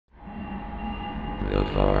The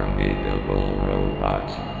formidable robot.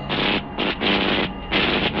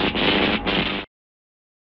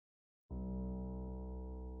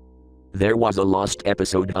 There was a lost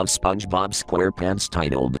episode of SpongeBob SquarePants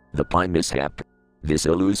titled The Pie Mishap. This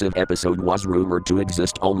elusive episode was rumored to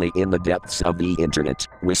exist only in the depths of the internet,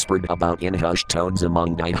 whispered about in hushed tones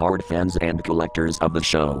among die-hard fans and collectors of the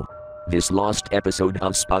show. This lost episode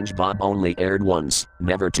of SpongeBob only aired once,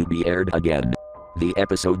 never to be aired again. The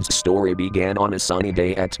episode's story began on a sunny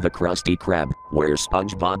day at the Krusty Krab, where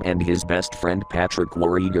SpongeBob and his best friend Patrick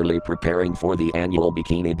were eagerly preparing for the annual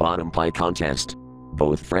Bikini Bottom Pie contest.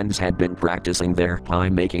 Both friends had been practicing their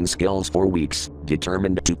pie-making skills for weeks,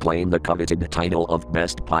 determined to claim the coveted title of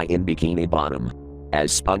Best Pie in Bikini Bottom.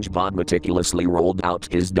 As SpongeBob meticulously rolled out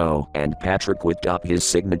his dough and Patrick whipped up his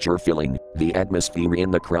signature filling, the atmosphere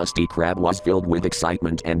in the Krusty Krab was filled with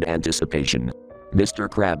excitement and anticipation. Mr.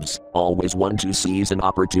 Krabs, always one to seize an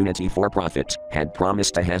opportunity for profit, had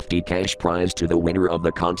promised a hefty cash prize to the winner of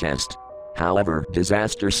the contest. However,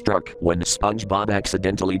 disaster struck when SpongeBob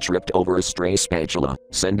accidentally tripped over a stray spatula,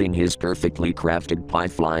 sending his perfectly crafted pie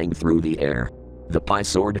flying through the air. The pie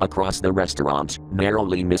soared across the restaurant,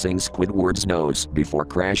 narrowly missing Squidward's nose before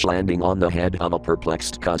crash landing on the head of a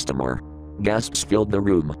perplexed customer. Gasps filled the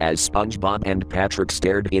room as SpongeBob and Patrick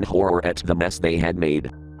stared in horror at the mess they had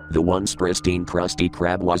made. The once pristine Krusty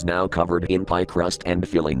Krab was now covered in pie crust and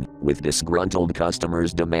filling, with disgruntled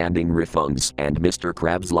customers demanding refunds and Mr.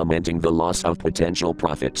 Krabs lamenting the loss of potential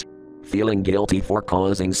profit. Feeling guilty for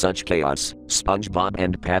causing such chaos, SpongeBob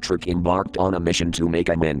and Patrick embarked on a mission to make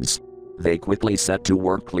amends. They quickly set to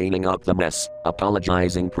work cleaning up the mess,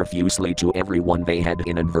 apologizing profusely to everyone they had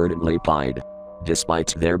inadvertently pied.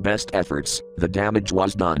 Despite their best efforts, the damage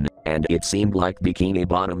was done, and it seemed like Bikini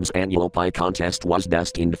Bottom's annual pie contest was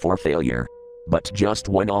destined for failure. But just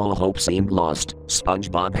when all hope seemed lost,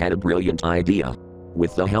 SpongeBob had a brilliant idea.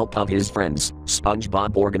 With the help of his friends,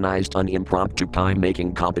 SpongeBob organized an impromptu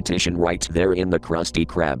pie-making competition right there in the Krusty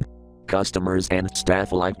Krab. Customers and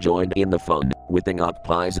staff alike joined in the fun, whipping up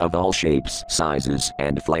pies of all shapes, sizes,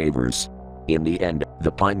 and flavors. In the end,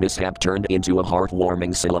 the pie mishap turned into a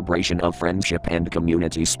heartwarming celebration of friendship and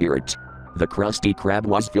community spirit. The Krusty Krab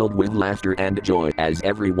was filled with laughter and joy as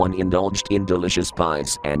everyone indulged in delicious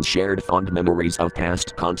pies and shared fond memories of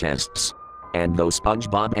past contests. And though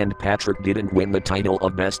SpongeBob and Patrick didn't win the title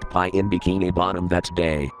of Best Pie in Bikini Bottom that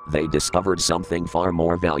day, they discovered something far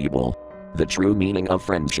more valuable: the true meaning of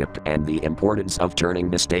friendship and the importance of turning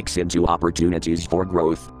mistakes into opportunities for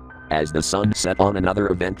growth. As the sun set on another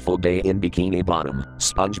eventful day in Bikini Bottom,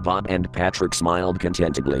 SpongeBob and Patrick smiled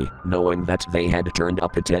contentedly, knowing that they had turned a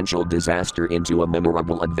potential disaster into a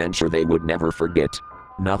memorable adventure they would never forget.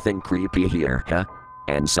 Nothing creepy here, huh?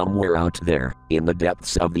 And somewhere out there, in the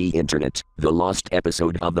depths of the internet, the lost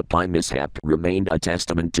episode of The Pie Mishap remained a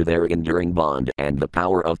testament to their enduring bond and the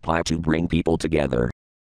power of pie to bring people together.